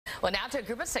Well, now to a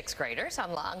group of sixth graders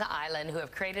on Long Island who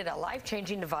have created a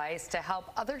life-changing device to help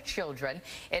other children.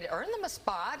 It earned them a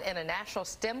spot in a national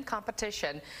STEM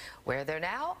competition where they're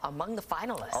now among the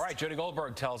finalists. All right, Jody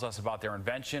Goldberg tells us about their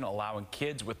invention, allowing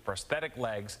kids with prosthetic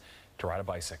legs to ride a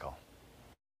bicycle.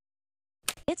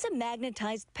 It's a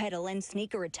magnetized pedal and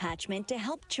sneaker attachment to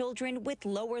help children with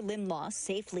lower limb loss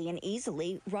safely and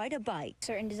easily ride a bike.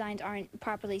 Certain designs aren't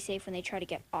properly safe when they try to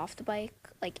get off the bike,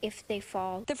 like if they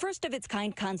fall. The first of its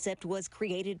kind concept was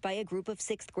created by a group of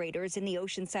sixth graders in the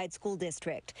Oceanside School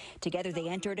District. Together they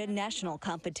entered a national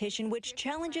competition which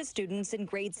challenges students in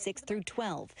grades 6 through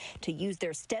 12 to use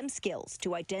their STEM skills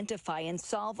to identify and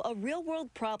solve a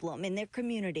real-world problem in their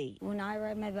community. When I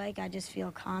ride my bike, I just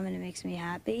feel calm and it makes me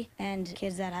happy. And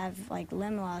kids that have like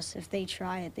limb loss, if they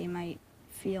try it, they might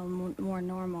feel more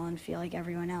normal and feel like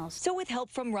everyone else. So with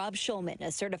help from Rob Schulman,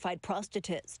 a certified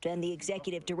prosthetist and the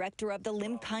executive director of the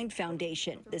Limb Kind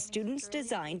Foundation, the students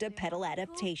designed a pedal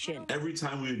adaptation. Every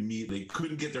time we would meet, they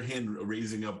couldn't get their hand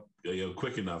raising up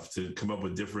quick enough to come up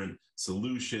with different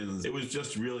solutions. It was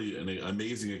just really an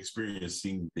amazing experience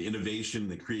seeing the innovation,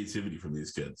 the creativity from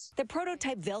these kids. The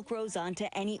prototype velcros onto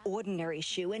any ordinary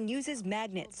shoe and uses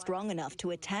magnets strong enough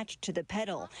to attach to the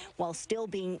pedal while still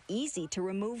being easy to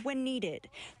remove when needed.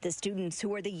 The students,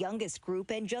 who are the youngest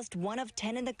group and just one of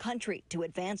 10 in the country to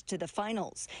advance to the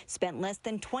finals, spent less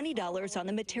than $20 on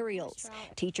the materials.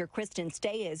 Teacher Kristen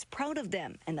Stay is proud of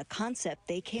them and the concept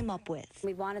they came up with.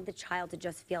 We wanted the child to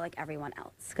just feel like everyone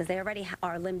else because they already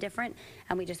are limb different,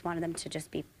 and we just wanted them to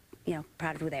just be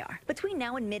proud of who they are. Between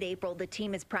now and mid-April, the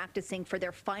team is practicing for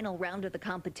their final round of the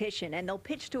competition, and they'll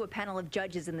pitch to a panel of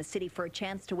judges in the city for a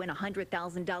chance to win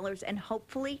 $100,000 and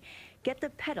hopefully get the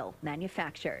pedal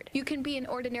manufactured. You can be an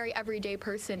ordinary everyday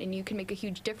person and you can make a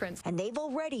huge difference. And they've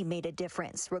already made a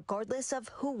difference, regardless of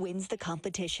who wins the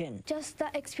competition. Just the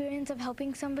experience of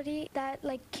helping somebody that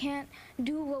can't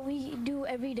do what we do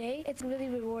every day, it's really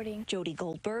rewarding. Jody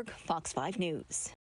Goldberg, Fox 5 News.